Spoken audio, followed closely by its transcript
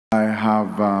I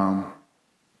have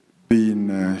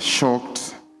been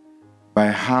shocked by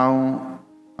how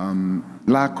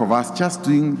lack of us just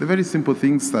doing the very simple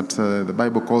things that the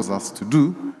Bible calls us to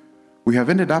do. We have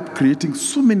ended up creating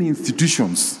so many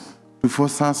institutions to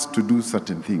force us to do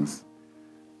certain things.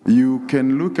 You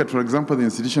can look at, for example, the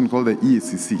institution called the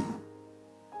EACC.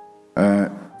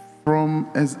 From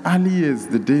as early as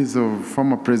the days of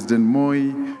former President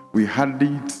Moi, we had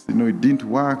it, it didn't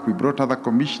work. We brought other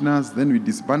commissioners, then we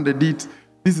disbanded it.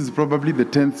 This is probably the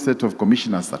 10th set of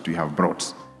commissioners that we have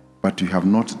brought, but we have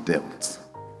not dealt.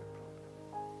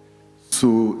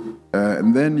 So,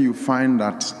 and then you find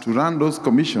that to run those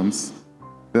commissions,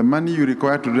 the money you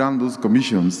require to run those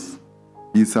commissions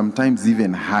is sometimes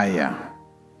even higher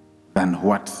than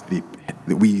what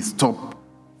we stop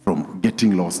from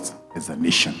getting lost as a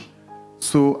nation.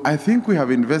 So I think we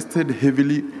have invested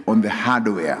heavily on the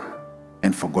hardware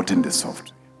and forgotten the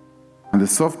software. And the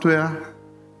software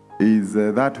is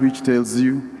that which tells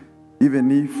you, even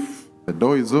if the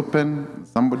door is open,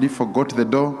 somebody forgot the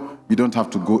door, you don't have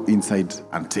to go inside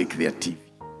and take their TV.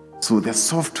 So the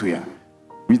software,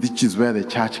 which is where the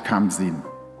church comes in,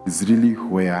 is really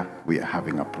where we are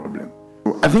having a problem.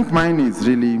 So I think mine is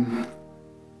really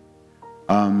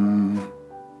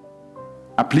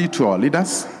a plea to our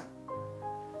leaders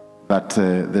that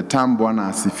the term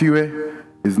Bwana Asifiwe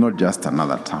is not just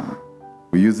another term.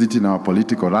 We use it in our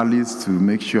political rallies to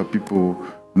make sure people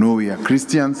know we are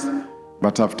Christians,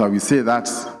 but after we say that,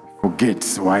 forget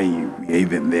why we are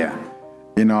even there.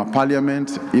 In our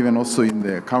parliament, even also in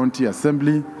the county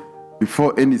assembly,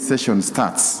 before any session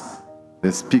starts,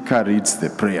 the speaker reads the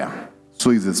prayer.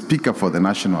 So he's the speaker for the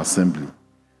National Assembly.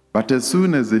 But as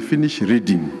soon as they finish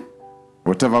reading,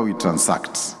 whatever we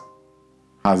transact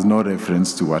has no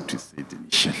reference to what we said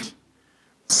initially.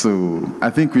 So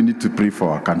I think we need to pray for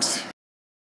our country.